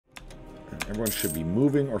Everyone should be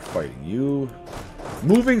moving or fighting. You...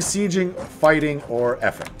 Moving, sieging, fighting, or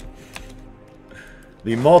effing.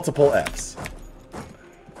 The multiple Fs.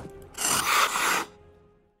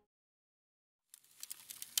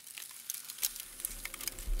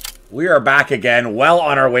 We are back again, well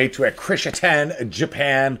on our way to a Kirishitan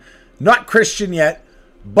Japan. Not Christian yet,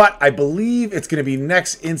 but I believe it's going to be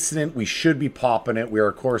next incident. We should be popping it. We are,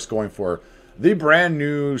 of course, going for the brand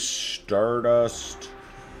new Stardust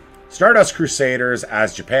Crusaders,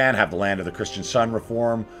 as Japan have the land of the Christian sun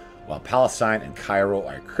reform, while Palestine and Cairo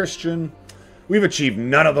are Christian. We've achieved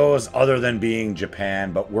none of those other than being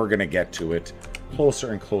Japan, but we're going to get to it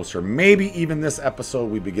closer and closer. Maybe even this episode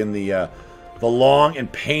we begin the long and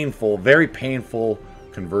painful, very painful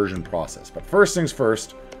conversion process. But first things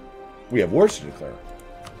first, we have wars to declare.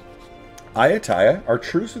 Ayataya, our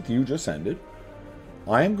truce with you just ended.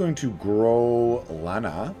 I am going to grow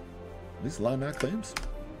Lana. These Lana claims?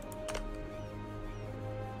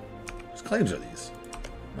 Whose claims are these?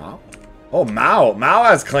 Mao? Oh, Mao. Mao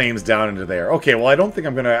has claims down into there. Okay, well, I don't think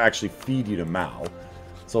I'm going to actually feed you to Mao.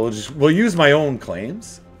 So we'll use my own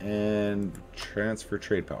claims and transfer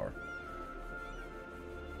trade power.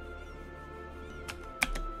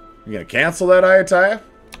 You gonna cancel that, Ayataya?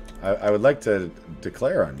 I would like to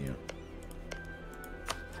declare on you.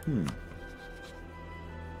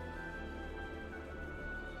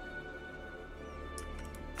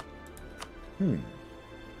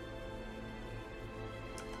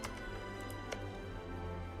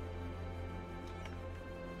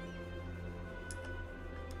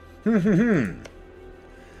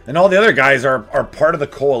 And all the other guys are part of the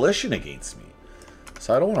coalition against me.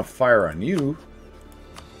 So I don't want to fire on you.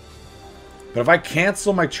 But if I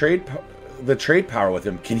cancel my trade power with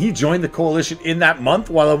him, can he join the coalition in that month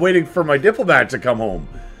while I'm waiting for my diplomat to come home?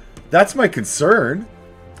 That's my concern.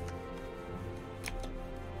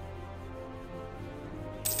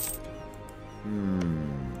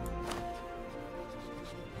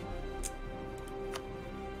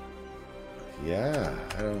 Yeah,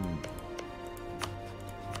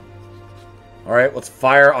 Alright, let's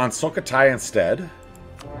fire on Sukhothai instead.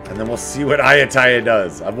 And then we'll see what Ayataya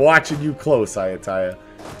does. I'm watching you close, Ayataya.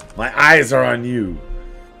 My eyes are on you.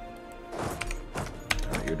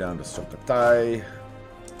 Alright, you're down to Sukhothai.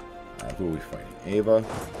 Who are we fighting? Ava.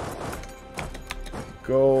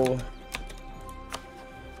 Go.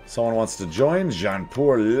 Someone wants to join.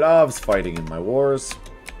 Jaipur loves fighting in my wars.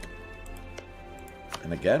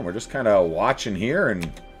 And again, we're just kind of watching here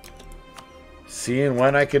and seeing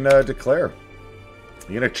when I can declare.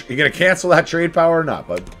 You gonna cancel that trade power or not,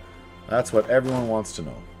 bud? That's what everyone wants to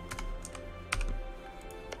know.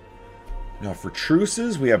 Now for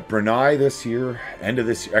truces, we have Brunei this year, end of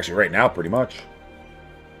this year, actually right now pretty much.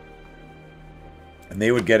 And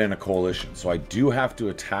they would get in a coalition, so I do have to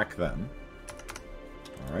attack them.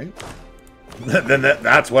 Alright. Then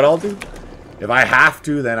that's what I'll do. If I have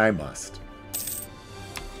to, then I must.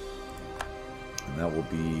 And that will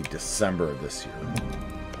be December of this year.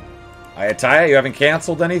 Ayataya, you haven't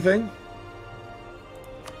canceled anything?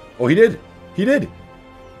 Oh, he did. He did.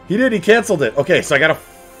 He did. He canceled it. Okay, so I got to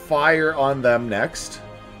fire on them next.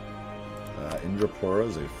 Indrapura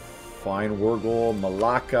is a fine war goal.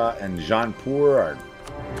 Malacca and Jaipur are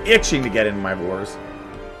itching to get in my wars.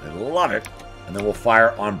 I love it. And then we'll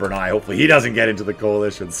fire on Brunei. Hopefully he doesn't get into the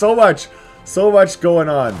coalition. So much going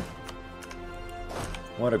on.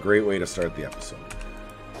 What a great way to start the episode.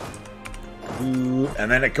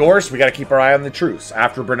 And then, of course, we got to keep our eye on the truce.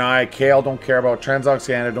 After Brunei, Kale don't care about.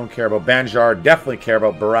 Transoxiana don't care about. Banjar definitely care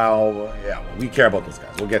about. Barao, yeah, well, we care about those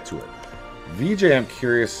guys. We'll get to it. VJ, I'm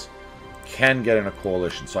curious, can get in a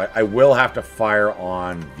coalition. So I will have to fire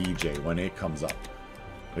on VJ when it comes up.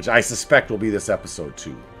 Which I suspect will be this episode,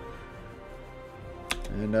 too.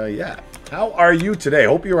 And, yeah. How are you today?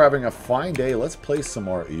 Hope you're having a fine day. Let's play some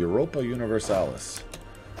more Europa Universalis.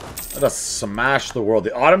 Let us smash the world.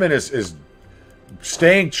 The Ottoman is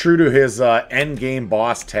staying true to his endgame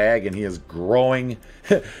boss tag, and he is growing.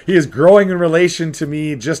 He is growing in relation to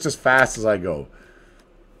me just as fast as I go.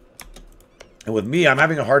 And with me, I'm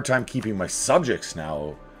having a hard time keeping my subjects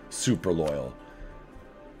now super loyal.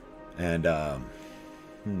 And, I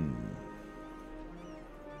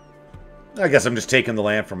guess I'm just taking the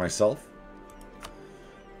land for myself.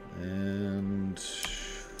 And...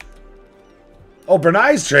 oh,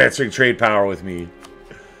 Brunei's transferring trade power with me.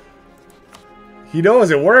 He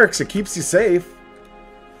knows it works. It keeps you safe.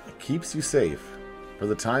 It keeps you safe for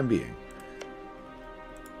the time being.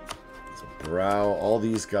 So Brow, all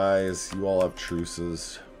these guys, you all have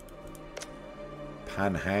truces.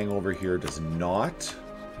 Panhang over here does not.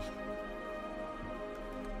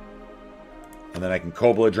 And then I can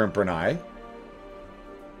Kobelliger and Brunei.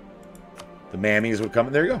 the mammies would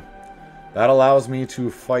come. There you go. That allows me to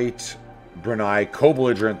fight Brunei,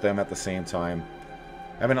 co-belligerent them at the same time.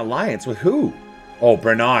 I have an alliance with who? Oh,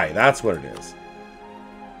 Brunei. That's what it is.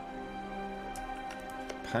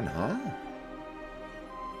 Panha?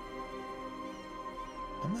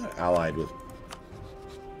 I'm not allied with...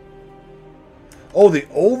 Oh, the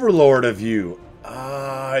Overlord of you.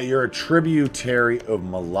 Ah, you're a tributary of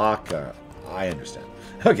Malacca. I understand.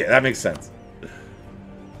 Okay, that makes sense.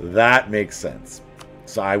 That makes sense.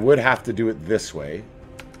 So I would have to do it this way.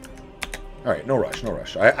 Alright, no rush, no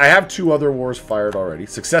rush. I have 2 other wars fired already.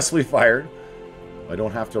 Successfully fired. I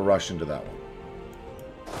don't have to rush into that one.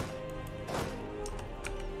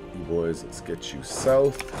 You boys, let's get you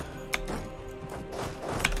south.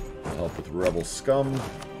 Help with rebel scum.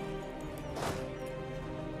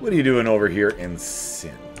 What are you doing over here in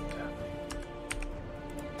Sind?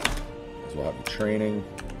 As well have you training.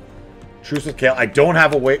 Truce with Kale. I don't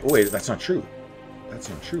have a way. Oh, wait, that's not true. That's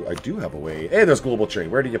not true. I do have a way. Hey, there's global trade.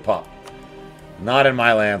 Where did you pop? Not in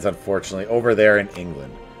my lands, unfortunately. Over there in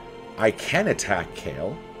England. I can attack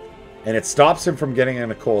Kale, and it stops him from getting in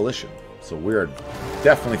a coalition. So we're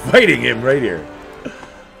definitely fighting him right here.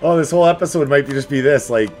 Oh, this whole episode might just be this.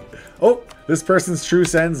 Like, oh, this person's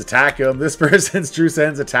truce ends, attack him. This person's truce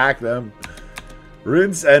ends, attack them.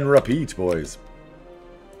 Rinse and repeat, boys.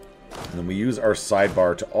 And then we use our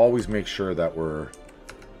sidebar to always make sure that we're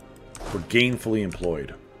gainfully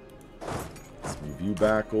employed. Let's move you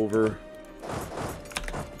back over.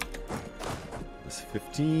 This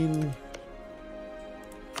 15.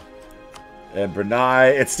 And Brunei,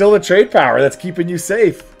 it's still the trade power that's keeping you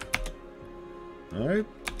safe. Alright.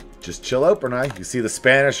 Just chill out, Brunei. You see the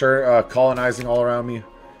Spanish are colonizing all around me.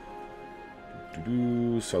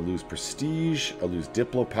 So I lose prestige, I lose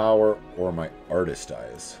diplo power, or my artist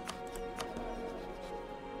dies.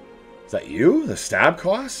 Is that you? The stab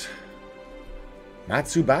cost?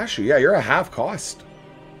 Matsubashu. Yeah, you're a half cost.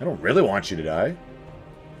 I don't really want you to die.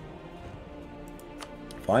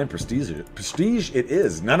 Fine, prestige. Prestige it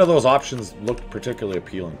is. None of those options look particularly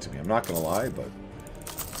appealing to me. I'm not going to lie, but...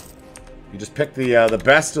 You just pick the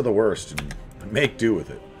best of the worst and make do with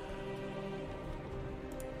it.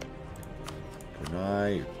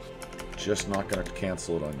 Brunei, just not going to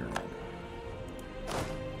cancel it on your own.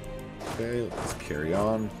 Okay, let's carry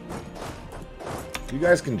on. You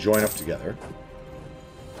guys can join up together.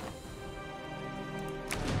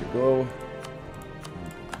 Here we go.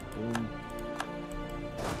 Boom.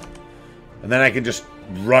 And then I can just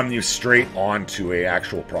run you straight onto a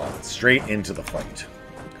actual province, straight into the fight.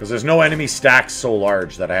 Because there's no enemy stack so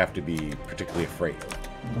large that I have to be particularly afraid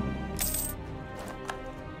of.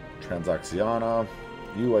 Transaxiana.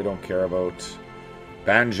 You I don't care about.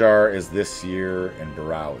 Banjar is this year, and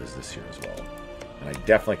Barao is this year as well. And I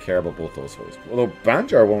definitely care about both those folks. Although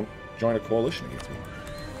Banjar won't join a coalition against me.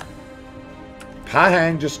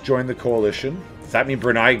 Pahang just joined the coalition. Does that mean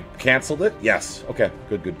Brunei canceled it? Yes. Okay.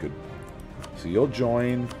 Good, good, good. So you'll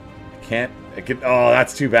join. Can't... I can, oh,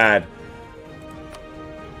 that's too bad.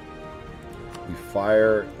 We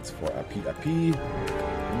fire. It's for Api.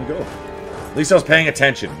 There we go. At least I was paying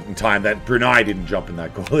attention in time that Brunei didn't jump in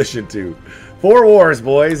that coalition too. 4 wars,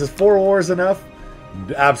 boys. Is 4 wars enough?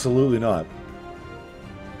 Absolutely not.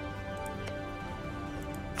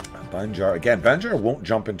 Banjar. Again, Banjar won't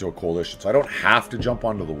jump into a coalition, so I don't have to jump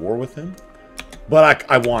onto the war with him. But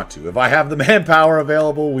I want to. If I have the manpower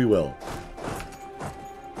available, we will.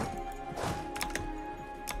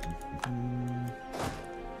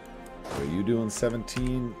 What are you doing,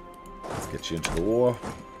 17? Let's get you into the war.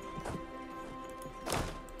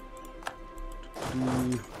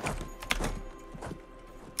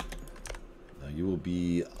 Now you will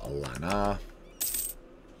be Alana.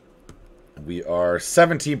 We are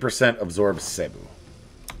 17% absorb Cebu.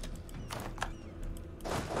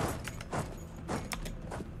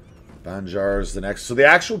 Banjar's the next. So the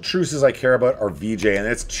actual truces I care about are VJ, and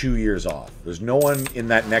it's 2 years off. There's no one in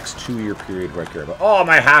that next 2-year period who I care about. Oh,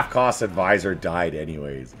 my half-cost advisor died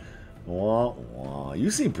anyways. Wah, wah. You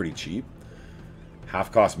seem pretty cheap.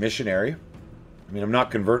 Half-cost missionary. I mean, I'm not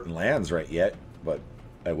converting lands right yet, but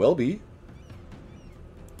I will be.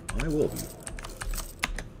 I will be.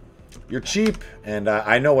 You're cheap, and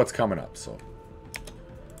I know what's coming up, so.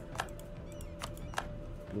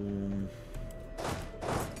 Boom.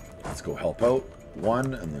 Let's go help out.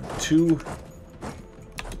 1, and then 2.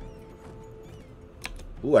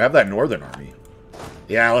 Ooh, I have that Northern Army.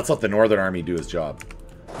 Yeah, let's let the Northern Army do his job.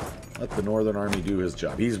 Let the Northern Army do his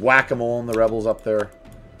job. He's whack-a-moling the rebels up there.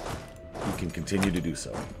 He can continue to do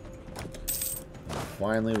so. And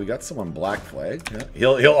finally, we got someone Black Flag. Yeah,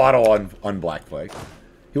 he'll auto on Black Flag.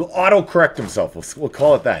 He will auto-correct himself. We'll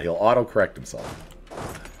call it that. He'll auto-correct himself.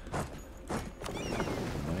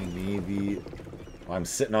 My Navy... I'm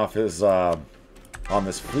sitting off his... on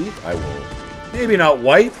this fleet. I will maybe not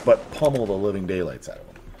wipe, but pummel the living daylights out of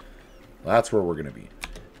him. That's where we're going to be.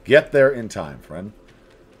 Get there in time, friend.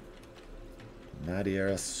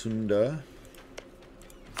 Nadiera Sunda.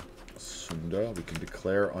 Sunda, we can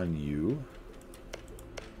declare on you.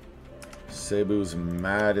 Cebu's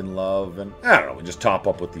mad in love, and I don't know, we just top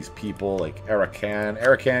up with these people like Arakan.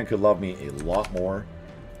 Arakan could love me a lot more.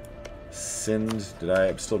 Sind,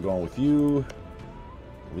 I'm still going with you.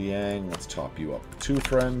 Liang, let's top you up too,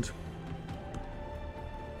 friend.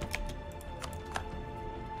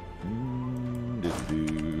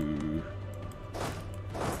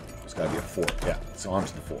 There's gotta be a fort. Yeah, it's on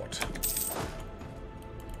to the fort.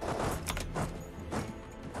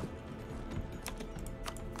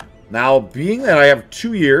 Now, being that I have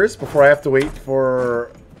 2 years before I have to wait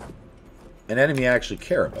for an enemy I actually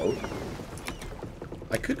care about,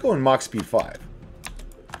 I could go in Mach Speed 5.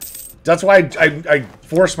 That's why I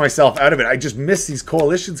force myself out of it. I just miss these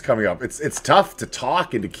coalitions coming up. It's tough to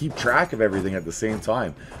talk and to keep track of everything at the same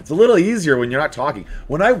time. It's a little easier when you're not talking.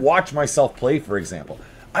 When I watch myself play, for example,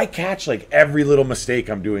 I catch like every little mistake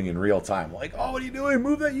I'm doing in real time. Like, oh, what are you doing?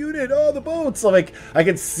 Move that unit. Oh, the boats. So, like, I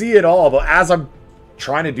can see it all. But as I'm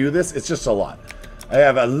trying to do this, it's just a lot. I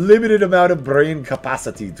have a limited amount of brain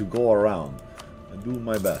capacity to go around. I do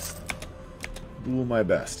my best. Do my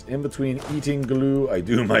best. In between eating glue, I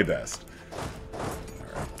do my best.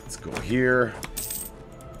 Alright, let's go here.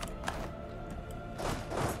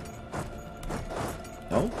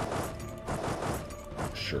 No?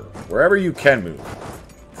 Sure. Wherever you can move.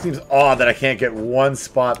 It seems odd that I can't get one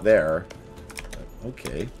spot there. But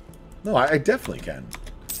okay. No, I definitely can.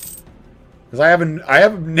 Because I have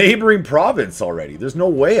a neighboring province already. There's no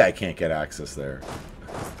way I can't get access there.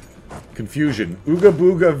 Confusion. Ooga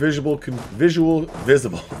booga visible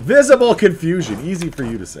confusion. Easy for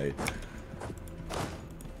you to say.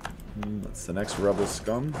 That's the next rebel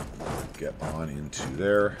scum. Get on into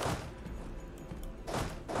there.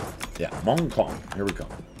 Yeah, Mong Kong. Here we go.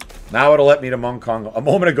 Now it'll let me to Mong Kong. A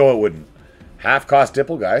moment ago it wouldn't. Half cost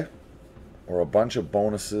Diplo guy. Or a bunch of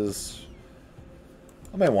bonuses.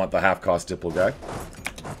 I might want the half cost Diplo guy.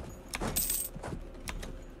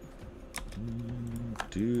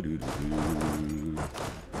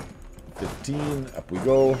 15, up we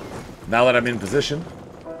go. Now that I'm in position.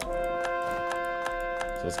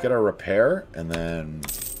 So let's get our repair and then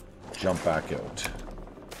jump back out.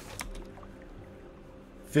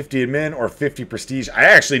 50 admin or 50 prestige. I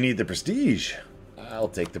actually need the prestige. I'll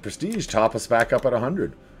take the prestige. Top us back up at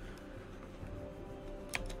 100.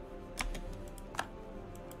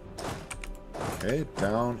 Okay,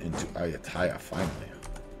 down into Ayutthaya finally.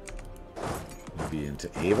 Maybe into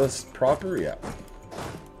Ava's proper? Yeah.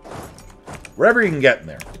 Wherever you can get in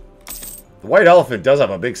there. The white elephant does have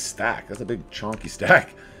a big stack. That's a big chonky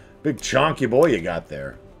stack. Big chonky boy you got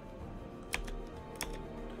there.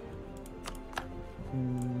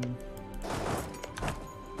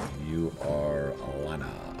 You are Alana.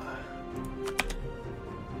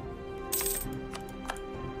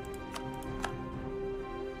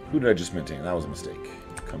 Who did I just maintain? That was a mistake.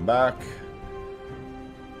 Come back.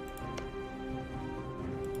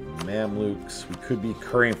 Mamluks. We could be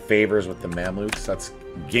currying favors with the Mamluks. That's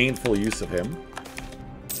gainful use of him.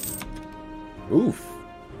 Oof.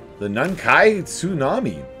 The Nankai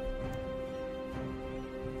Tsunami.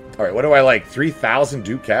 Alright, what do I like? 3,000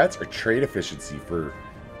 ducats or trade efficiency for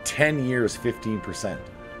 10 years, 15%.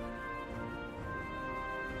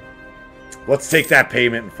 Let's take that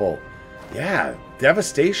payment in full. Yeah,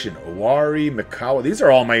 devastation. Owari, Mikawa. These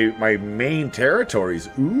are all my main territories.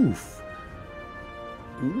 Oof.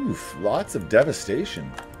 Oof. Lots of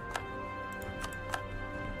devastation.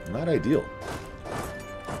 Not ideal.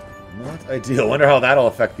 Not ideal. Wonder how that'll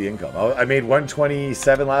affect the income. I made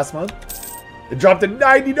 127 last month. It dropped to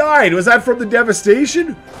 99. Was that from the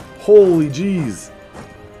devastation? Holy jeez.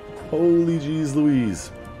 Holy jeez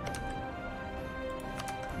Louise.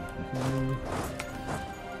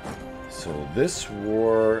 So this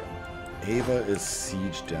war, Ava is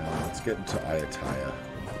siege down. Let's get into Ayutthaya.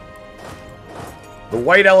 The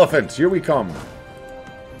white elephant, here we come.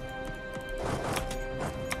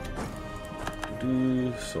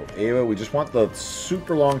 So Ava, we just want the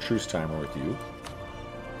super long truce timer with you.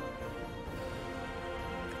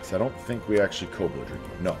 So I don't think we actually co-belligerate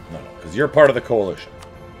you. No, because you're part of the coalition.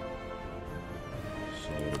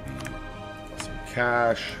 So it'll be some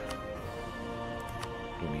cash.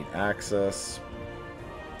 Don't need access.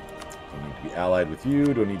 Don't need to be allied with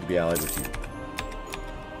you. Don't need to be allied with you.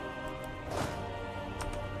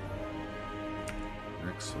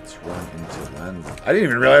 So let's run into Lanzang. I didn't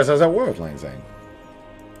even realize I was at war with Lanzang.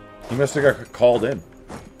 He must have got called in.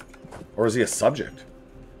 Or is he a subject?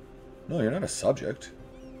 No, you're not a subject.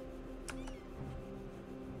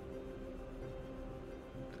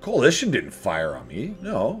 The Coalition didn't fire on me.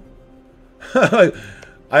 No.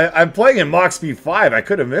 I'm playing in Mach Speed 5. I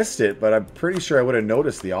could have missed it, but I'm pretty sure I would have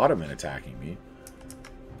noticed the Ottoman attacking me.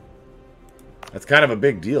 That's kind of a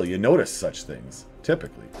big deal. You notice such things,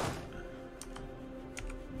 typically.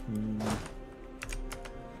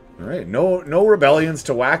 Alright, no rebellions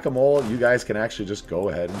to whack-a-mole. You guys can actually just go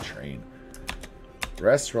ahead and train.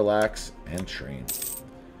 Rest, relax, and train.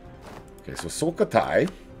 Okay, so Sulkatai,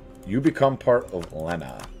 you become part of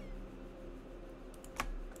Lena.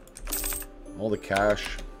 All the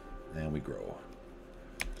cash, and we grow.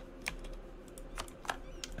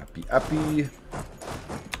 Uppy.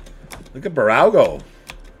 Look at Baraugo.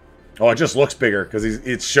 Oh, it just looks bigger because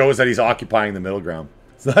it shows that he's occupying the middle ground.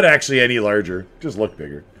 It's not actually any larger. Just look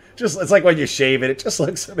bigger. It's like when you shave it, it just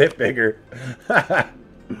looks a bit bigger.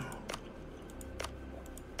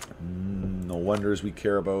 No wonders we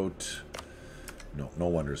care about. No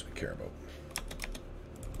wonders we care about.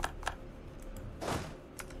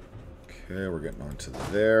 Okay, we're getting on to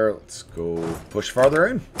there. Let's go push farther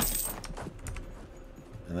in.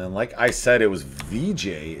 And then, like I said, it was VJ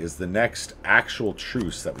is the next actual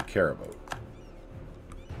truce that we care about.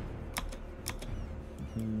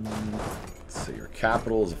 Let's see, your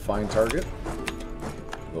capital is a fine target.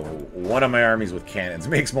 Though one of my armies with cannons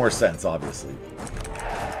makes more sense, obviously.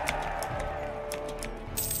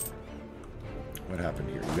 What happened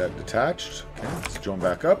here? You got detached. Okay, let's join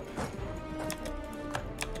back up.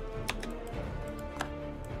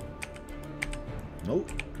 Nope.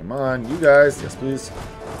 Come on, you guys. Yes, please.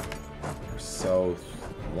 South.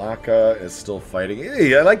 Laka is still fighting.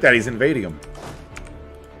 Hey, I like that. He's invading him.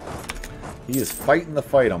 He is fighting the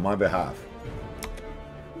fight on my behalf.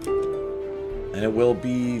 And it will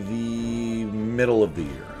be the middle of the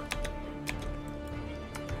year.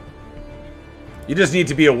 You just need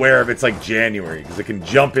to be aware of it's like January, because it can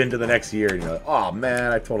jump into the next year and you're like, oh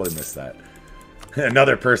man, I totally missed that.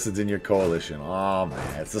 Another person's in your coalition. Oh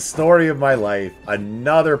man, it's the story of my life.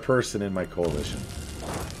 Another person in my coalition.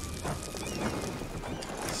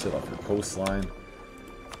 Sit off your coastline.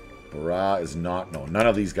 Bara is not. No, none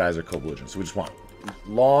of these guys are co-belligerents. So we just want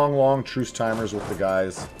long truce timers with the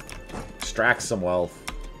guys. Extract some wealth.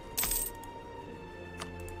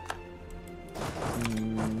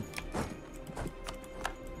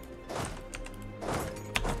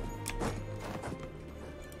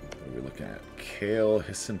 What are we looking at? Kale,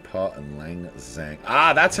 Hissenpa, and Lang Zhang.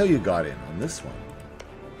 Ah, that's how you got in on this one.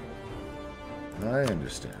 I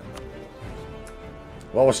understand.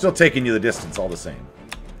 Well, we're still taking you the distance all the same.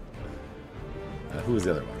 Who was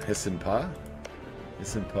the other one? Hissenpa?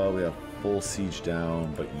 Hissenpa, we have full siege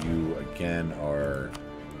down, but you, again, are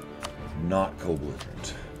not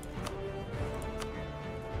co-belligerent.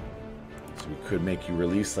 So we could make you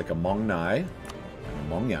release like a Mong Nai, and a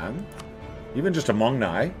Mong Yang, even just a Mong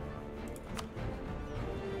Nai.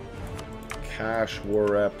 Cash, war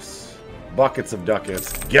reps, buckets of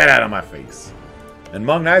ducats, get out of my face. And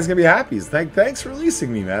Mong Nai's gonna be happy. Thanks for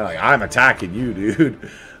releasing me, man. Like, I'm attacking you, dude.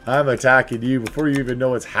 I'm attacking you. Before you even know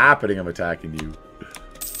what's happening, I'm attacking you.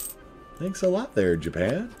 Thanks a lot there,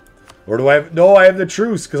 Japan. Or do I have... No, I have the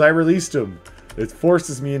truce, because I released him. It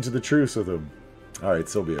forces me into the truce with him. Alright,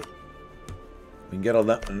 so be it. We can get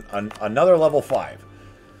another level 5.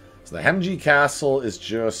 So the Hemji Castle is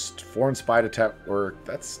just foreign spy attack work.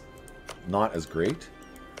 That's not as great.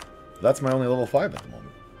 That's my only level 5 at the moment.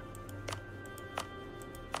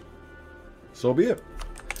 So be it.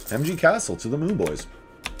 MG Castle to the moon, boys.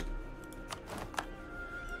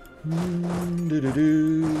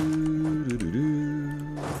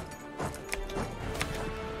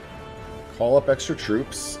 Call up extra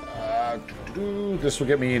troops. This will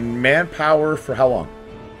get me in manpower for how long?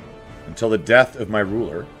 Until the death of my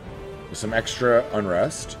ruler. With some extra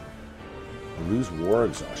unrest. I lose war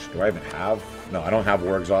exhaustion. Do I even have... No, I don't have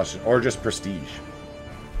war exhaustion. Or just prestige.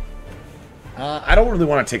 I don't really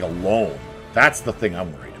want to take a loan. That's the thing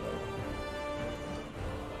I'm worried about.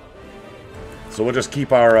 So we'll just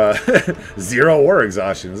keep our 0 war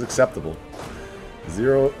exhaustion is acceptable.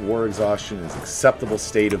 0 war exhaustion is acceptable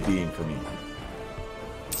state of being for me.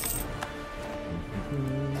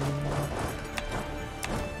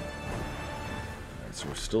 Alright, so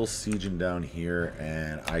we're still sieging down here,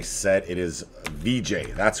 and I said it is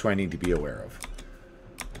VJ. That's who I need to be aware of.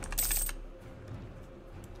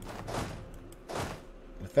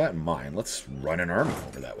 With that in mind, let's run an army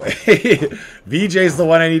over that way. VJ's the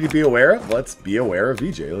one I need to be aware of. Let's be aware of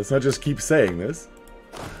VJ. Let's not just keep saying this.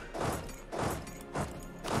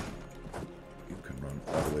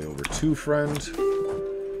 II friend.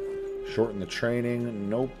 Shorten the training.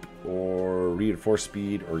 Nope. Or reinforce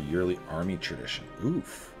speed or yearly army tradition.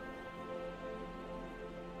 Oof.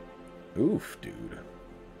 Oof, dude.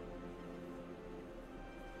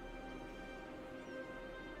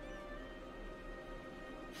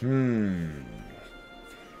 I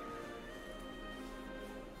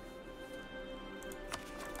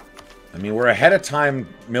mean, we're ahead of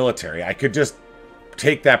time military. I could just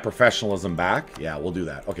take that professionalism back. Yeah, we'll do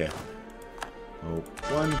that. Okay. Oh,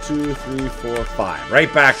 1, 2, 3, 4, 5.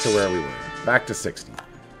 Right back to where we were. Back to 60. And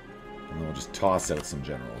then we'll just toss out some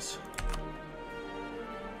generals.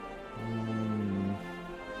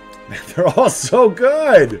 They're all so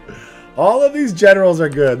good. All of these generals are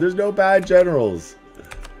good. There's no bad generals.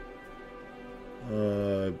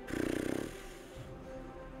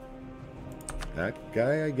 That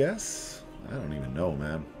guy, I guess? I don't even know,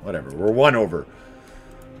 man. Whatever. We're 1 over.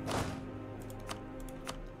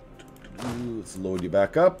 Let's load you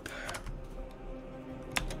back up.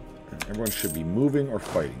 And everyone should be moving or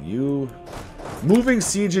fighting. You moving,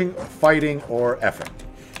 sieging, fighting, or effing.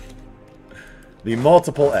 The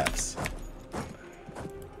multiple Fs.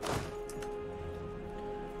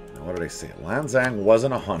 Now, what did I say? Lanzang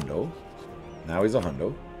wasn't a hundo. Now he's a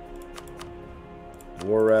hundo.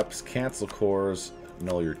 War reps, cancel cores,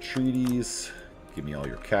 null your treaties, give me all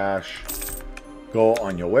your cash. Go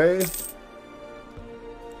on your way.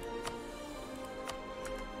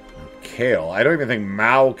 Kale. I don't even think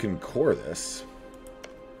Mao can core this.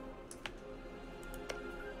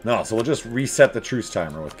 No, so we'll just reset the truce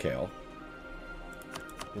timer with Kale.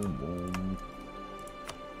 Boom, boom.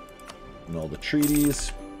 Null the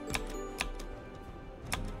treaties.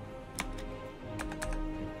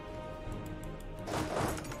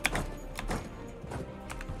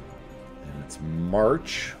 And it's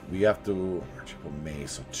March. We have to... March, April, May.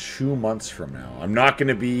 So 2 months from now. I'm not going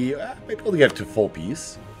to be... maybe we'll get to full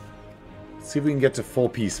peace. See if we can get to full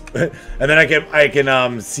peace. And then I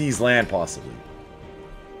can seize land, possibly.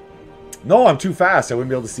 No, I'm too fast. I wouldn't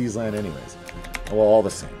be able to seize land anyways. Well, all the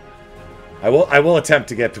same. I will attempt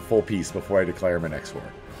to get to full peace before I declare my next war.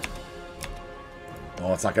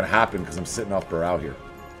 Oh, it's not going to happen because I'm sitting off Barao here.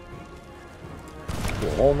 Put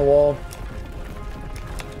a hole in the wall.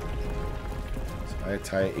 So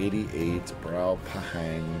Ayatai 88, Barao,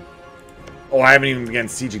 Pahang. Oh, I haven't even begun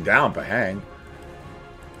sieging down Pahang.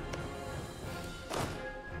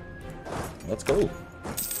 Let's go.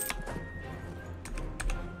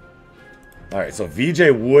 Alright, so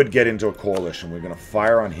VJ would get into a coalition. We're going to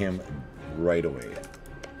fire on him right away.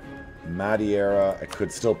 Madeira, I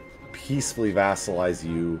could still peacefully vassalize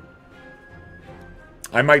you.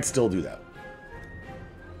 I might still do that.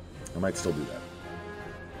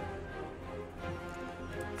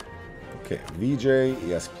 Okay, VJ,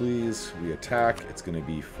 yes please. We attack. It's going to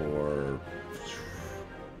be for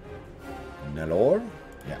Nellore.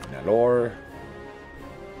 Yeah, Nellore.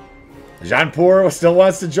 Jaipur still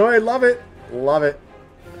wants to join. Love it. Love it.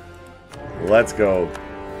 Let's go.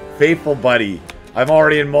 Faithful buddy. I'm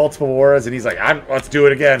already in multiple wars, and he's like, let's do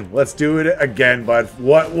it again. Let's do it again, bud.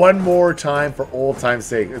 One more time for old time's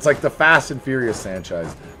sake. It's like the Fast and Furious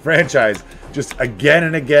franchise. Just again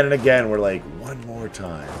and again and again. We're like, one more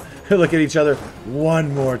time. Look at each other.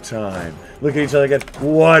 One more time. Look at each other again.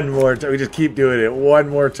 One more time. We just keep doing it. One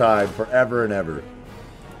more time. Forever and ever.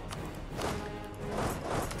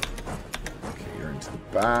 Okay, you're into the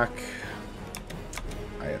back.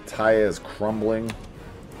 Ayutthaya is crumbling.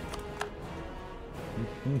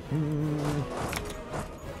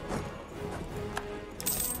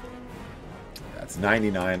 That's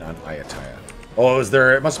 99 on Ayutthaya. Oh,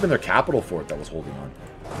 it must have been their capital fort that was holding on.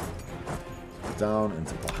 Down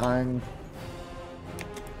into Pahang.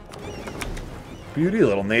 Beauty,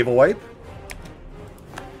 little naval wipe.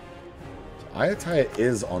 So Ayutthaya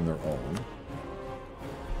is on their own.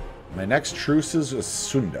 My next truces is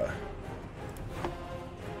Sunda.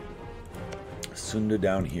 Sunda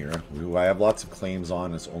down here, who I have lots of claims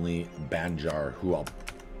on. It's only Banjar, who I'll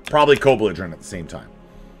probably co-belligerent at the same time.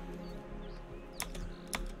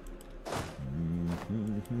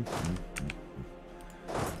 We'll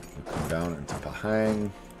come down into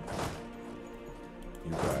Pahang.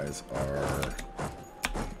 You guys are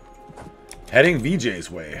heading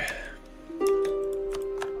VJ's way.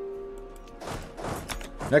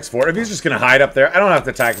 Next fort. If he's just going to hide up there, I don't have to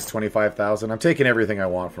attack his 25,000. I'm taking everything I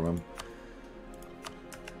want from him.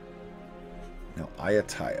 Now,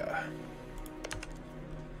 Ayutthaya.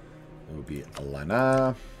 It would be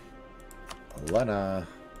Alana. Alana.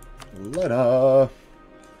 Lena.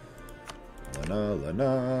 Lena,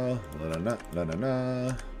 Lena, Lena, Lena,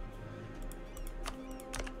 Lena.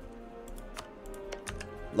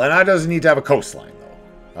 Lanai doesn't need to have a coastline,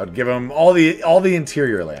 though. I'd give him all the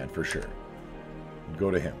interior land, for sure. Go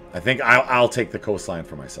to him. I think I'll take the coastline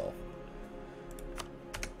for myself.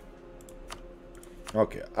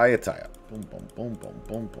 Okay, Ayutthaya. Boom, boom, boom, boom,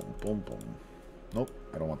 boom, boom, boom, boom. Nope,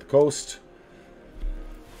 I don't want the coast.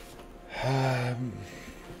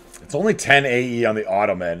 It's only 10 AE on the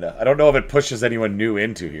Ottoman. I don't know if it pushes anyone new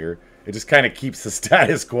into here. It just kind of keeps the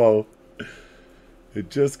status quo. It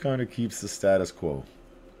just kind of keeps the status quo.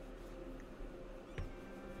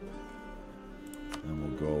 And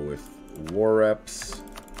we'll go with war reps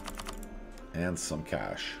and some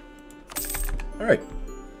cash. Alright.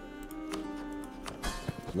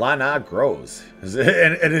 Lana grows.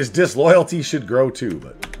 And his disloyalty should grow too,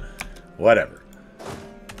 but whatever.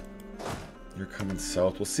 You're coming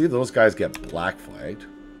south. We'll see if those guys get black flagged.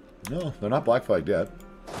 No, they're not black flagged yet.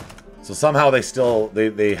 So somehow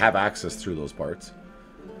they have access through those parts.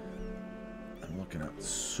 I'm looking at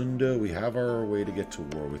Sunda. We have our way to get to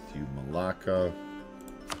war with you. Malacca.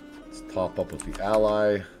 Let's top up with the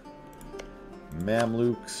ally.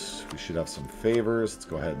 Mamluks. We should have some favors. Let's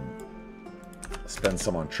go ahead and spend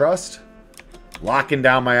some on trust. Locking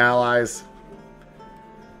down my allies.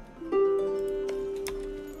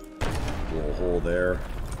 Little hole there.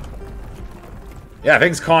 Yeah,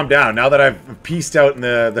 things calmed down. Now that I've pieced out in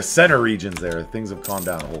the center regions there, things have calmed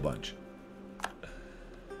down a whole bunch.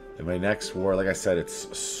 In my next war, like I said,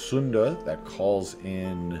 it's Sunda that calls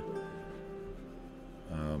in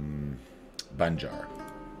Banjar.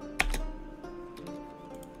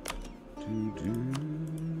 I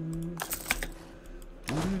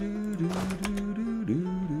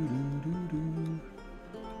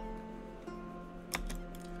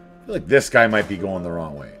feel like this guy might be going the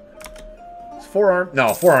wrong way. Four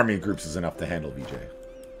army groups is enough to handle VJ.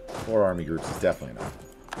 4 army groups is definitely enough.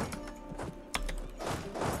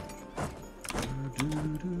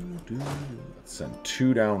 Let's send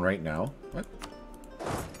 2 down right now. What?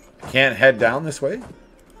 I can't head down this way?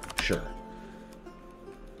 Sure.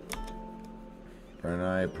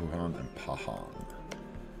 Brunei, Pahang, and Pahang.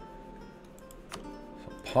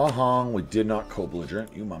 So Pahang, we did not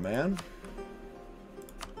co-belligerent. You, my man.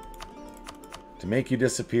 To make you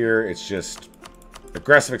disappear, it's just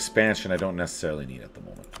aggressive expansion I don't necessarily need at the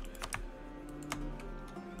moment.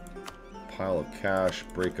 Pile of cash,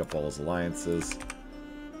 break up all his alliances.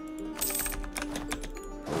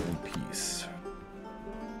 Go in peace.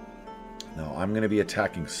 Now, I'm going to be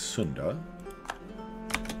attacking Sunda.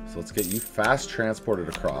 So let's get you fast transported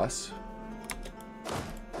across.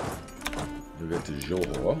 We'll get to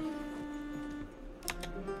Johor.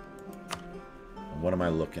 And what am I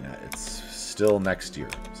looking at? It's still next year.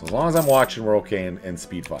 So as long as I'm watching, we're okay in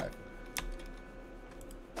Speed 5.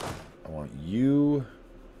 I want you...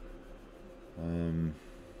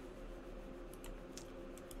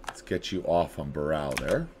 let's get you off on Barao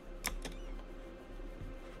there.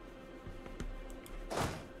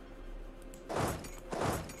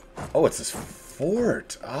 Oh, it's his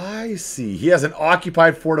fort. I see. He has an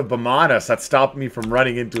occupied fort of Bamanas that stopped me from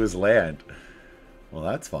running into his land. Well,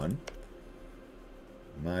 that's fun.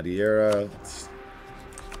 Madeira. Let's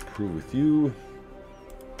prove with you.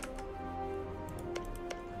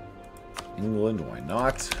 England, why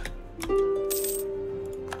not?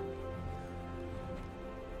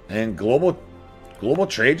 And global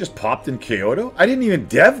trade just popped in Kyoto? I didn't even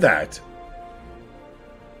dev that.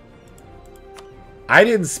 I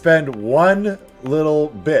didn't spend one little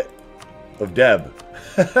bit of Deb.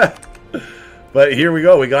 But here we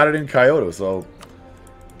go. We got it in Kyoto. So,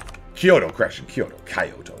 Kyoto, correction.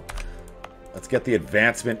 Kyoto. Let's get the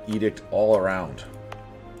advancement edict all around.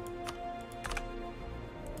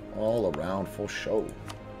 All around, full show.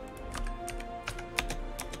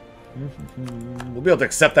 We'll be able to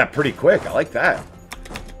accept that pretty quick. I like that.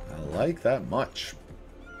 I like that much.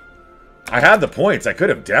 I had the points. I could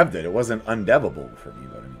have debbed it. It wasn't undevable for me,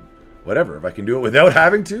 but I mean, whatever. If I can do it without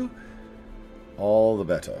having to, all the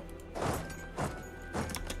better.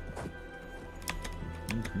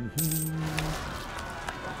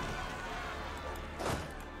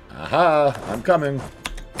 Aha! I'm coming.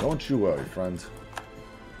 Don't you worry, friend. So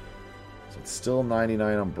it's still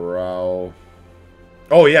 99 on Barao.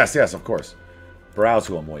 Oh, yes, of course. Barao's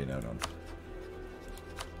who I'm waiting out on.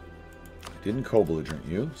 Didn't co-belligerent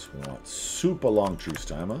you, so we want super long truce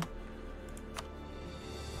timer.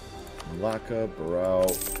 Malacca, Barao,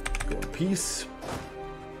 go in peace.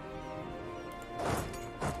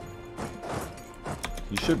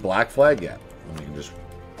 You should black flag, yeah. And we can just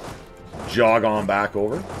jog on back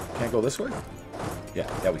over. Can't go this way?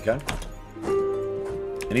 Yeah, we can.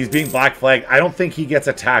 And he's being black flagged. I don't think he gets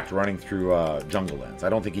attacked running through jungle lands. I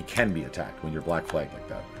don't think he can be attacked when you're black flagged like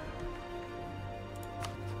that.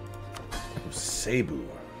 Oh, Cebu.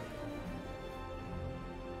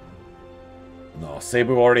 No,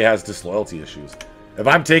 Cebu already has disloyalty issues. If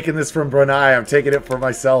I'm taking this from Brunei, I'm taking it for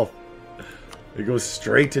myself. It goes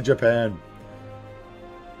straight to Japan.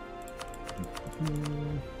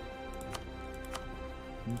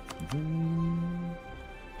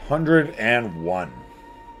 101.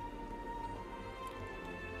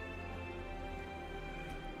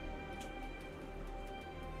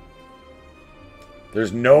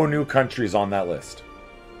 There's no new countries on that list.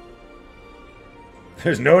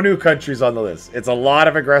 There's no new countries on the list. It's a lot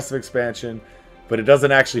of aggressive expansion, but it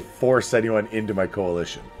doesn't actually force anyone into my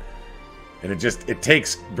coalition. And it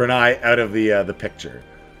takes Brunei out of the picture.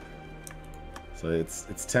 So it's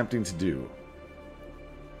tempting to do.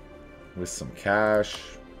 With some cash.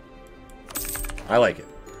 I like it.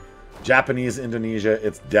 Japanese Indonesia,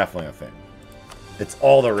 it's definitely a thing. It's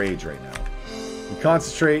all the rage right now. We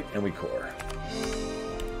concentrate and we core.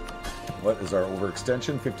 What is our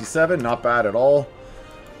overextension? 57, not bad at all.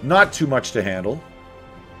 Not too much to handle.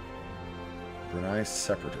 Brunei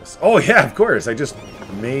separatists. Oh yeah, of course. I just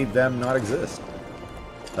made them not exist.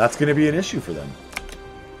 That's going to be an issue for them.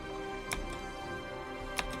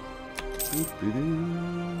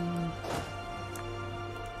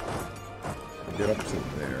 Get up to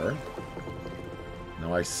there.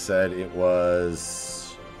 Now I said it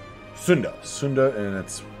was Sunda. Sunda, and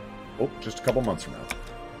it's just a couple months from now.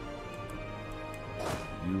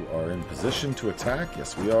 You are in position to attack.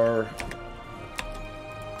 Yes, we are.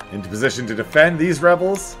 Into position to defend these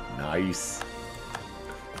rebels. Nice.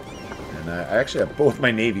 And I actually have both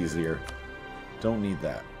my navies here. Don't need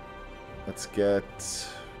that. Let's get...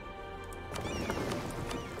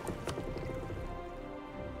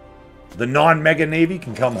 The non-mega navy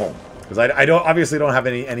can come home. Because I obviously don't have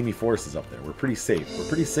any enemy forces up there. We're pretty safe. We're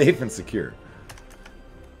pretty safe and secure.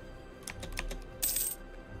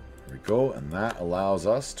 There we go. And that allows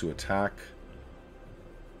us to attack...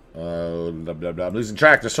 blah, blah, blah. I'm losing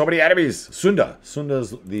track. There's so many enemies. Sunda.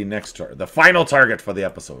 Sunda's the next target. The final target for the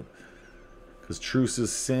episode. Because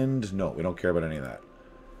truces sinned. No, we don't care about any of that.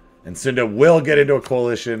 And Sunda will get into a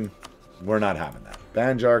coalition. We're not having that.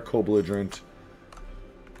 Banjar, co-belligerent.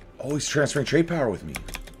 Oh, he's transferring trade power with me.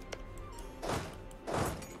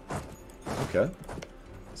 Okay.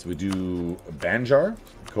 So we do Banjar,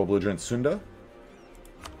 co-belligerent Sunda.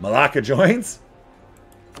 Malacca joins.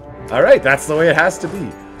 Alright, that's the way it has to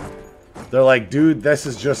be. They're like, dude, this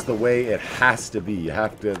is just the way it has to be. You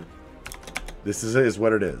have to... This is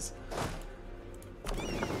what it is.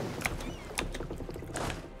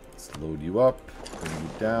 Let's load you up. Bring you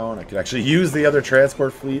down. I could actually use the other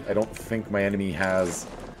transport fleet. I don't think my enemy has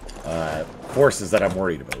forces that I'm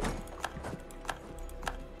worried about.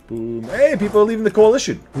 Boom. Hey, people are leaving the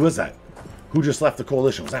coalition. Who was that? Who just left the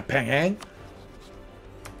coalition? Was that Peng Hang?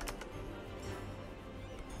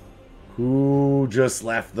 Who just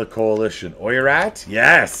left the coalition? Oirat?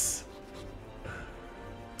 Yes!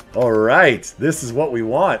 Alright, this is what we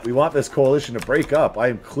want. We want this coalition to break up. I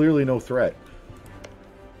am clearly no threat.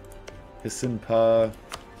 Hisinpa.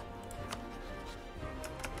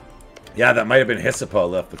 Yeah, that might have been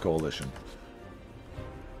Hisinpa left the coalition.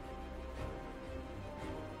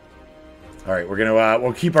 Alright, we're gonna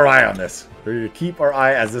we'll keep our eye on this. We're gonna keep our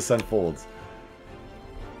eye as this unfolds.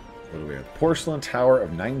 What do we have? Porcelain Tower of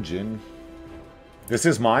Nanjing. This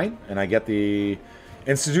is mine, and I get the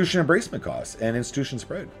institution embracement cost and institution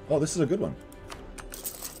spread. Oh, this is a good one.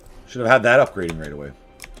 Should have had that upgrading right away.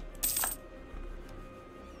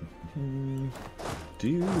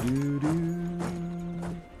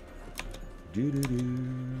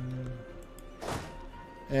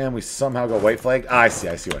 And we somehow got white flagged. Ah, I see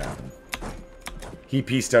what happened. He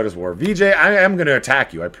pieced out his war. VJ, I am going to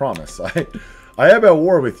attack you, I promise. I am at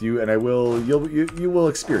war with you, and I will. You will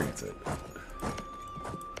experience it.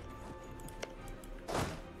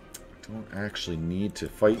 Don't actually need to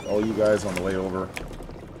fight all you guys on the way over.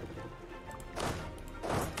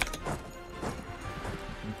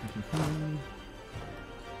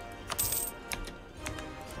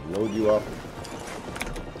 Load you up.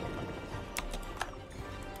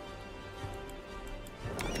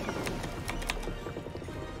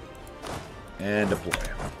 And deploy.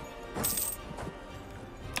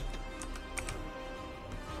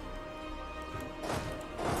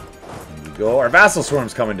 Go. Our vassal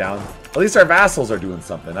swarm's coming down. At least our vassals are doing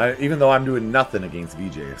something. Even though I'm doing nothing against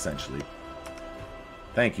VJ, essentially.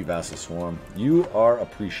 Thank you, vassal swarm. You are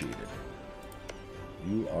appreciated.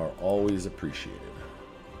 You are always appreciated.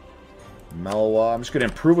 Melwa. I'm just going to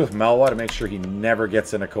improve with Melwa to make sure he never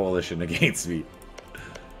gets in a coalition against me.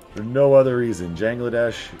 For no other reason.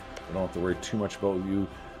 Bangladesh, I don't have to worry too much about you.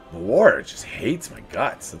 Mawar just hates my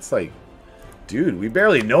guts. It's like, dude, we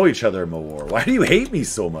barely know each other, Mawar. Why do you hate me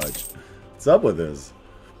so much? What's up with this?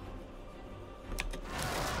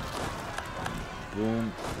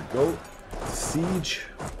 Boom. There we go. Siege.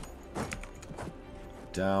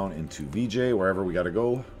 Down into VJ, wherever we got to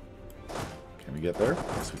go. Can we get there?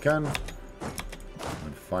 Yes, we can.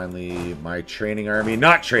 And finally, my training army.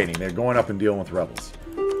 Not training. They're going up and dealing with rebels.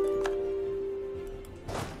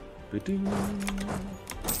 So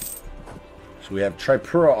we have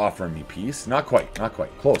Tripura offering me peace. Not quite. Not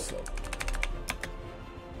quite. Close, though.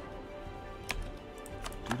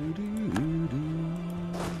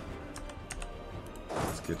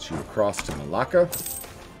 Let's get you across to Malacca.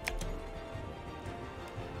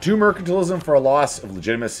 2 mercantilism for a loss of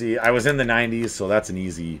legitimacy. I was in the 90s, so that's an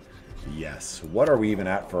easy yes. What are we even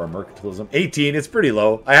at for our mercantilism? 18. It's pretty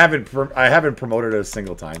low. I haven't promoted it a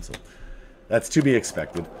single time, so that's to be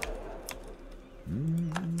expected.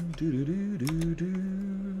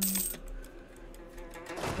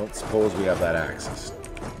 Don't suppose we have that access.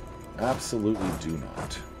 Absolutely do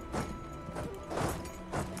not.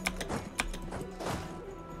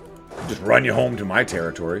 Just run you home to my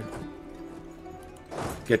territory.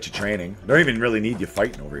 Get you training. Don't even really need you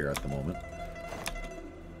fighting over here at the moment.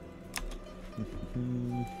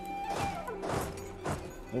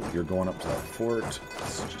 Oh, you're going up to that fort.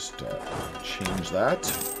 Let's just change that.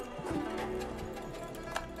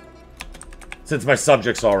 Since my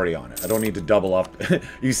subject's already on it. I don't need to double up.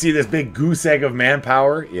 You see this big goose egg of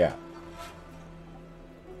manpower? Yeah.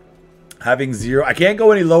 Having 0. I can't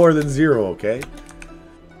go any lower than 0, okay?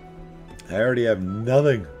 I already have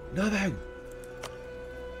nothing. Nothing.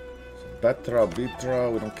 Betra,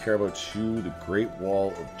 Bitra, we don't care about you. The Great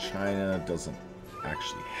Wall of China doesn't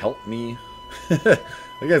actually help me. I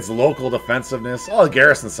guess local defensiveness. Oh,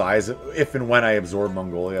 garrison size, if and when I absorb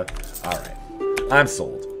Mongolia. Alright. I'm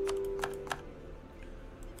sold.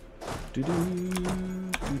 Okay,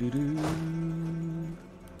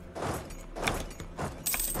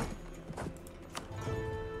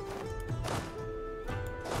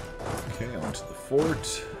 onto the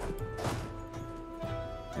fort.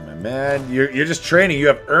 My man, you're just training. You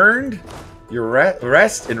have earned your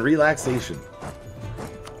rest and relaxation.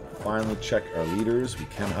 Finally check our leaders. We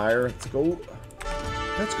can hire. Let's go.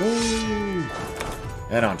 Let's go.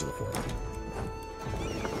 And onto the fort.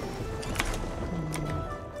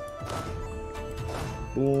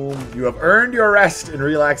 Boom. You have earned your rest and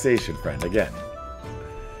relaxation, friend. Again.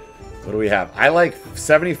 What do we have? I like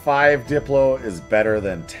 75 Diplo is better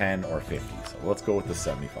than 10 or 50. So let's go with the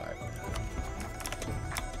 75.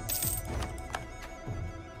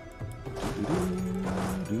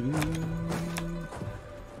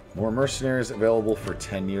 More mercenaries available for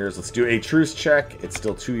 10 years. Let's do a truce check. It's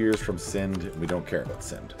still 2 years from Sind, and we don't care about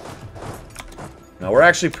Sind. Now, we're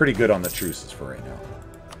actually pretty good on the truces for right now.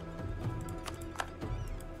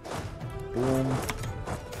 Boom.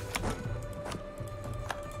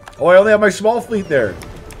 Oh, I only have my small fleet there.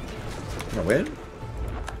 Can I win?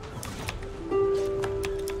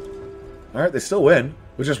 Alright, they still win.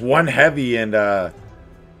 With just 1 heavy and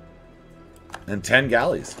 10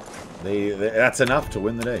 galleys. That's enough to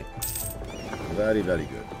win the day. Very, very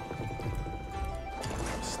good.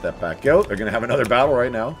 Step back out. They're going to have another battle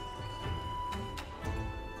right now.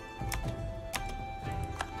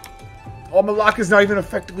 Oh, Malacca's not even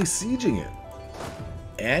effectively sieging it.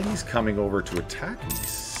 And he's coming over to attack me.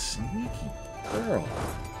 Sneaky girl.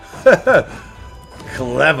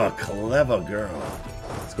 Clever, clever girl.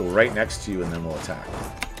 Let's go right next to you and then we'll attack.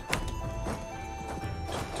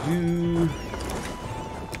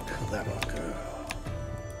 Clever girl.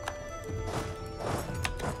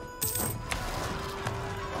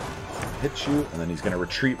 Hit you, and then he's going to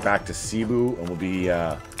retreat back to Cebu, and we'll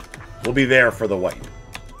be there for the wipe.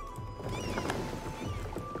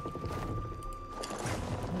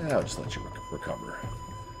 Yeah, I'll just let you recover.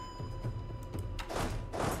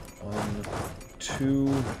 1,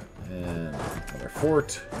 2, and another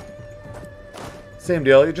fort. Same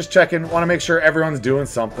deal. You're just checking. Want to make sure everyone's doing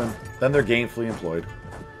something. Then they're gainfully employed.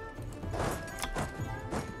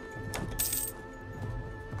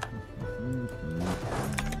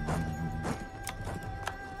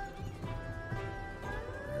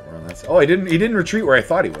 Oh, he didn't retreat where I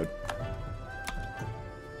thought he would.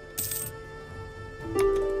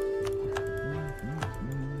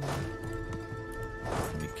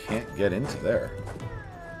 He can't get into there.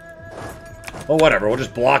 Oh, whatever. We'll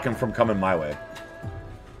just block him from coming my way.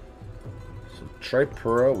 So,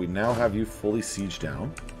 Tripura, we now have you fully sieged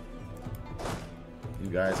down.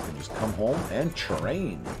 You guys can just come home and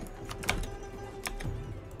train.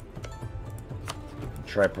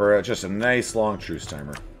 Tripura, just a nice long truce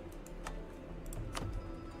timer.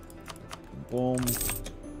 Boom.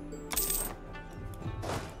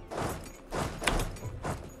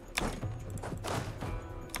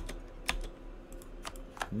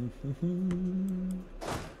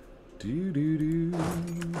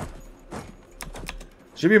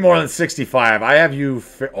 Should be more than 65. I have you...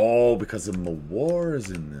 Oh, because of Mawar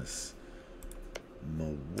is in this.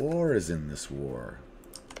 Mawar is in this war.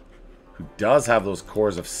 Who does have those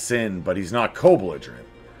cores of sin, but he's not co-belligerent.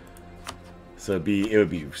 So it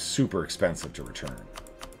would be super expensive to return.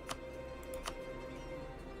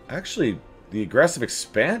 Actually, the aggressive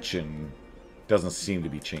expansion doesn't seem to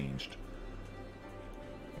be changed.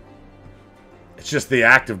 It's just the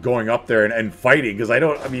act of going up there and fighting, because I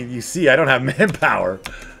mean, you see, I don't have manpower.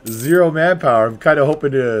 0 manpower. I'm kind of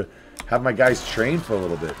hoping to have my guys train for a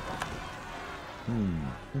little bit.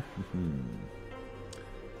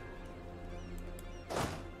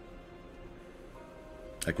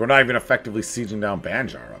 Like, we're not even effectively sieging down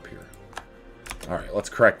Banjar up here. Alright, let's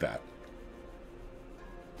correct that.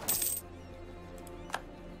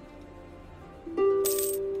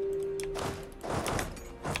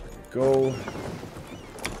 Go.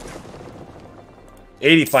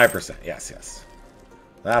 85%. Yes, yes.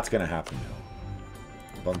 That's going to happen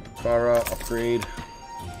now. Bantapara, upgrade.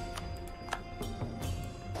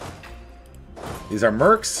 These are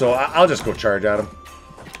mercs, so I'll just go charge at them.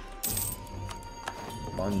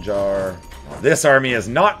 Banjar. Now, this army is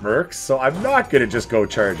not mercs, so I'm not going to just go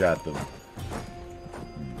charge at them.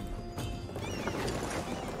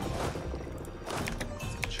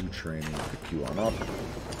 Let's get you training. Pick you on up.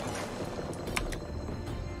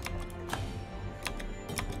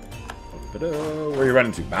 Where are you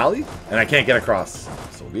running to? Bali? And I can't get across.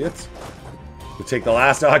 Soviets? We'll take the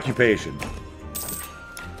last occupation.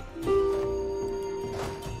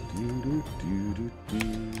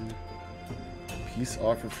 Peace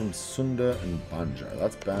offer from Sunda and Banjar.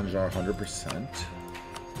 That's Banjar 100%.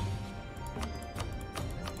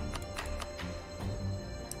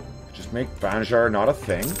 Just make Banjar not a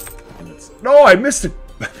thing. And it's... No, I missed a...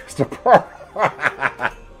 I missed a province.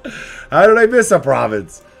 How did I miss a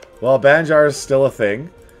province? Well, Banjar is still a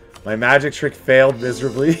thing. My magic trick failed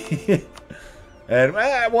miserably. And,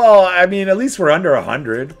 well, I mean, at least we're under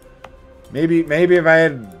 100. Maybe if I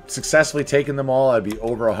had successfully taken them all, I'd be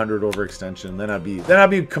over 100 overextension. Then I'd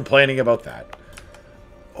be complaining about that.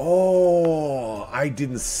 Oh, I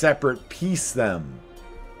didn't separate piece them.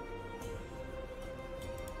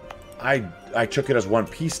 I took it as one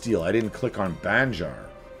piece deal. I didn't click on Banjar.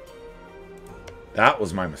 That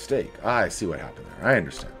was my mistake. I see what happened there. I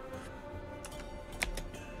understand.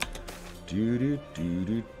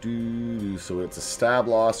 So it's a stab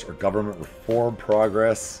loss or government reform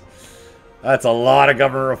progress. That's a lot of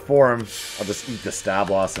government reform. I'll just eat the stab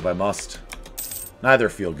loss if I must. Neither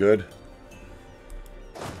feel good.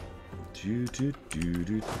 And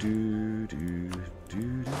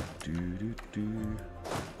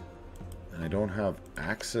I don't have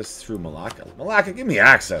access through Malacca. Malacca, give me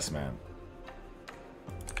access, man.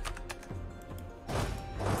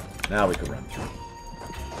 Now we can run through.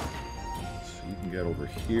 So you can get over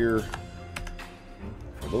here.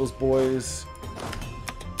 For those boys.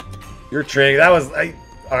 Your training, that was...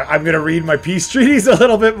 I'm going to read my peace treaties a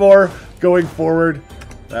little bit more going forward.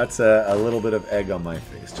 That's a little bit of egg on my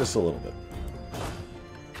face. Just a little bit.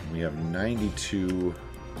 We have 92...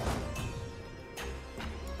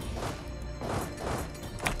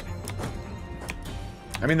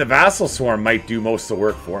 I mean, the Vassal Swarm might do most of the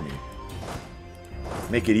work for me.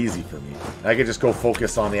 Make it easy for me. I could just go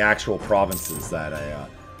focus on the actual provinces that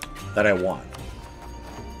I want.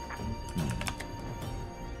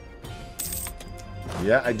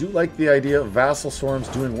 Yeah, I do like the idea of Vassal Swarms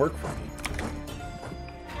doing work for me.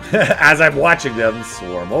 As I'm watching them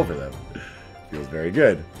swarm over them. Feels very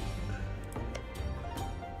good.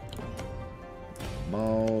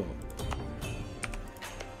 Mao.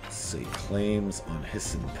 Let's see, claims on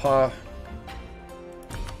Hisinpa.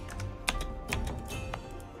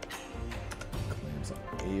 Claims on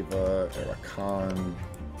Ava, Arakan.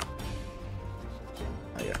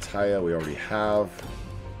 Ayataya, we already have.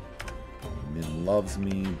 Min loves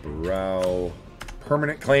me. Barao.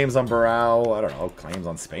 Permanent claims on Barao. I don't know. Claims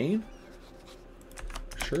on Spain?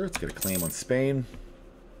 Sure, let's get a claim on Spain.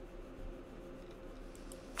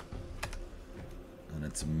 And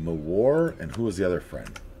it's Mawar. And who is the other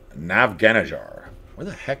friend? Navgenajar. Where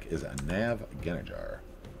the heck is a Navgenajar?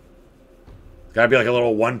 There's gotta be like a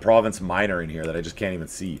little one province minor in here that I just can't even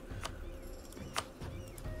see.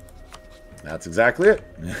 That's exactly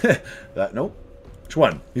it. Nope. Which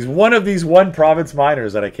one? He's one of these one province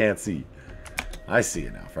miners that I can't see. I see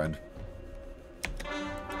it now, friend.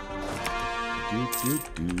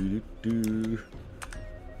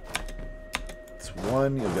 It's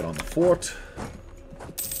one. You'll get on the fort.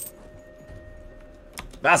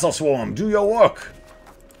 Vassal Swarm, do your work.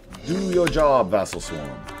 Do your job, Vassal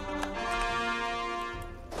Swarm.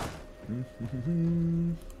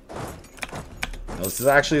 No, this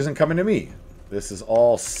actually isn't coming to me. This is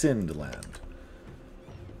all Sind land.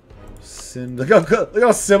 Sind. Look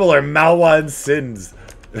how similar Malwa and Sind's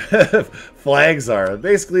flags are.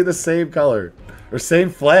 Basically the same color. Or same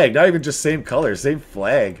flag. Not even just same color. Same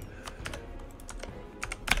flag.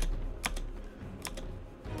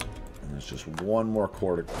 And there's just one more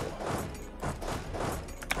core to go.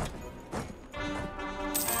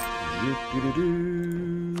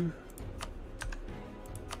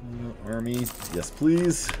 Army. Yes,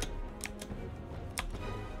 please.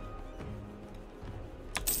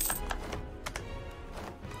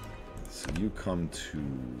 So you come to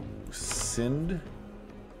Sind.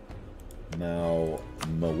 Now,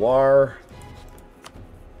 Mawar.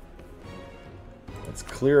 Let's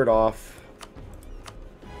clear it off.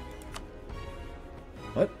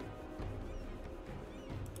 What?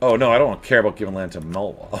 Oh, no, I don't care about giving land to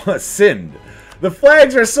Malwa. Sind. The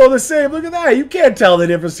flags are so the same. Look at that. You can't tell the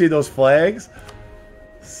difference between those flags.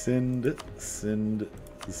 Sind, Sind,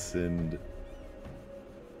 Sind.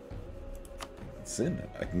 Sind.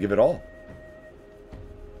 I can give it all.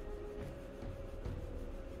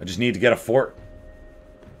 I just need to get a fort.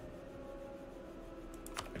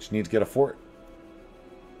 I just need to get a fort.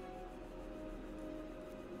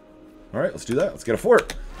 Alright, let's do that. Let's get a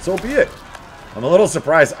fort. So be it. I'm a little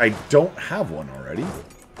surprised I don't have one already.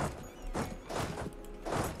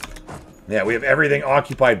 Yeah, we have everything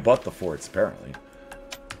occupied but the forts, apparently.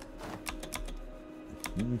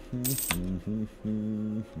 And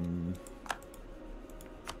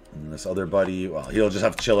this other buddy, well, he'll just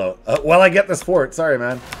have to chill out. While I get this fort. Sorry,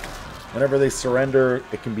 man. Whenever they surrender,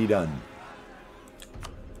 it can be done.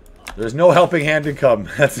 There's no helping hand to come.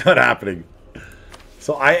 That's not happening.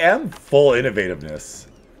 So I am full innovativeness.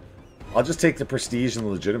 I'll just take the prestige and the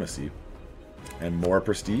legitimacy. And more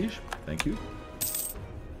prestige. Thank you.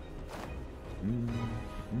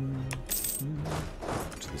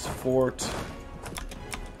 To this fort.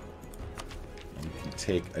 We can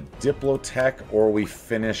take a Diplotech, or we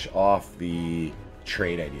finish off the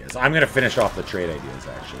trade ideas. I'm going to finish off the trade ideas,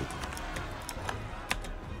 actually.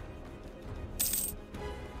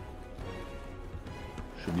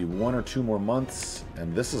 Should be 1 or 2 more months.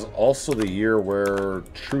 And this is also the year where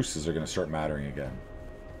truces are going to start mattering again.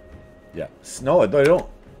 Yeah. No, I don't.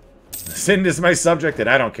 Sind is my subject, and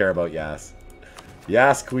I don't care about Yas.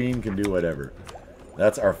 Yas Queen can do whatever.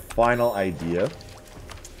 That's our final idea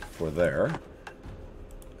for there.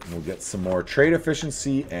 And we'll get some more trade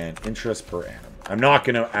efficiency and interest per annum. I'm not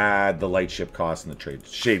going to add the light ship cost and the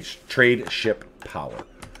trade ship power.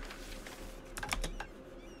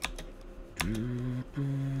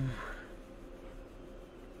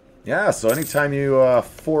 Yeah, so anytime you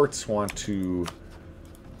forts want to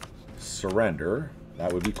surrender,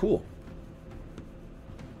 that would be cool.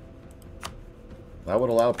 That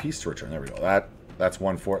would allow peace to return. There we go. That's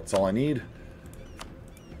one fort. That's all I need.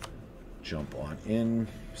 Jump on in.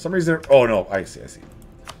 For some reason... Oh, no. I see.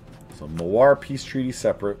 So, Mawar peace treaty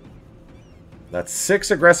separate. That's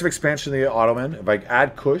 6 aggressive expansion of the Ottoman. If I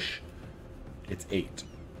add Kush, it's 8.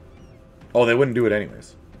 Oh, they wouldn't do it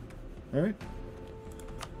anyways. Alright.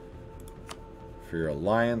 For your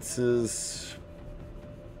alliances...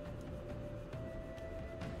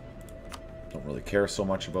 Don't really care so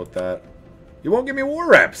much about that. You won't give me war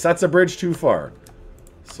reps. That's a bridge too far.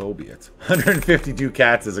 So be it. 152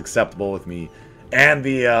 cats is acceptable with me. And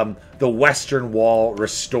the Western Wall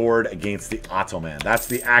restored against the Ottoman. That's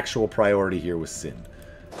the actual priority here with Sind.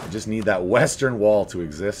 I just need that Western Wall to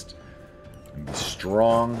exist and be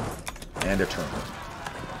strong and eternal.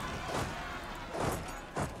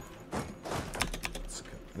 Let's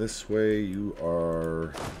go this way. You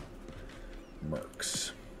are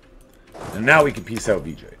mercs. And now we can peace out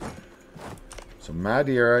VJ. So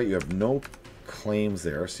Madeira, you have no claims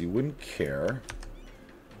there, so you wouldn't care.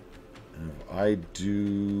 And if I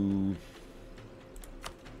do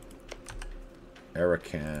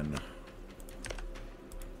Arakan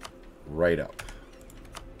right up.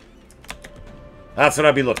 That's what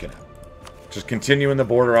I'd be looking at. Just continuing the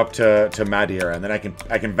border up to Madeira, and then I can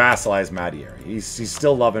vassalize Madeira. He's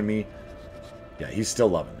still loving me. Yeah, he's still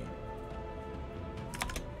loving me.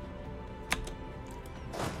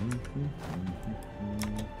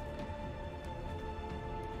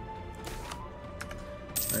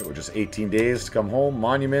 Right, we're just 18 days to come home.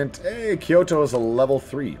 Monument. Hey, Kyoto is a level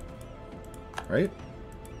 3. Right?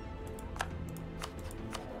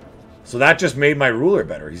 So that just made my ruler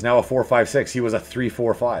better. He's now a 456. He was a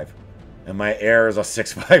 345. And my heir is a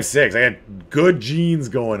 656. I got good genes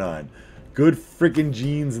going on. Good freaking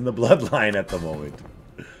genes in the bloodline at the moment.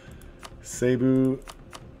 Cebu.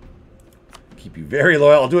 Keep you very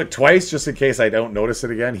loyal. I'll do it twice just in case I don't notice it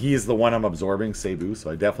again. He is the one I'm absorbing, Cebu, so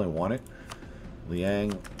I definitely want it.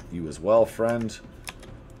 Liang, you as well, friend.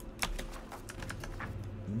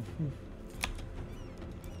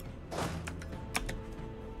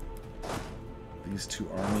 These two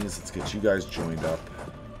armies, let's get you guys joined up.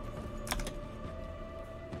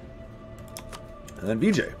 And then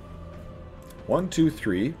VJ. 1, 2,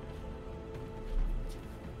 3.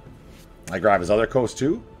 I grab his other coast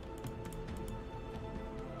too.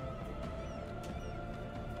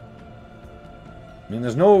 I mean,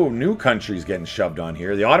 there's no new countries getting shoved on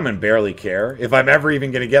here. The Ottoman barely care. If I'm ever even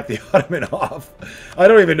going to get the Ottoman off. I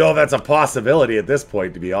don't even know if that's a possibility at this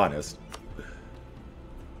point, to be honest.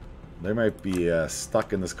 They might be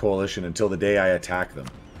stuck in this coalition until the day I attack them.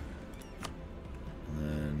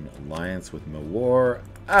 And then alliance with Mawar.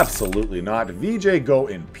 Absolutely not. VJ, go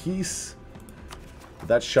in peace. Did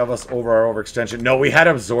that shove us over our overextension? No, we had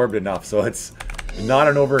absorbed enough, so it's not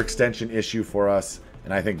an overextension issue for us.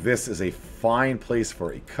 And I think this is a fine place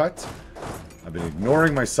for a cut. I've been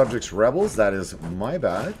ignoring my subjects' rebels. That is my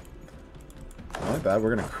bad. My bad.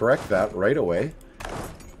 We're going to correct that right away.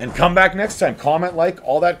 And come back next time. Comment, like,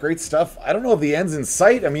 all that great stuff. I don't know if the end's in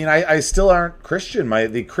sight. I mean, I still aren't Christian.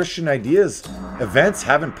 The Christian Ideas events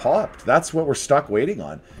haven't popped. That's what we're stuck waiting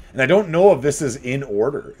on. And I don't know if this is in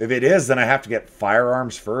order. If it is, then I have to get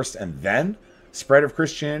firearms first and then spread of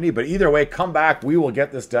Christianity. But either way, come back. We will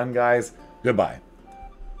get this done, guys. Goodbye.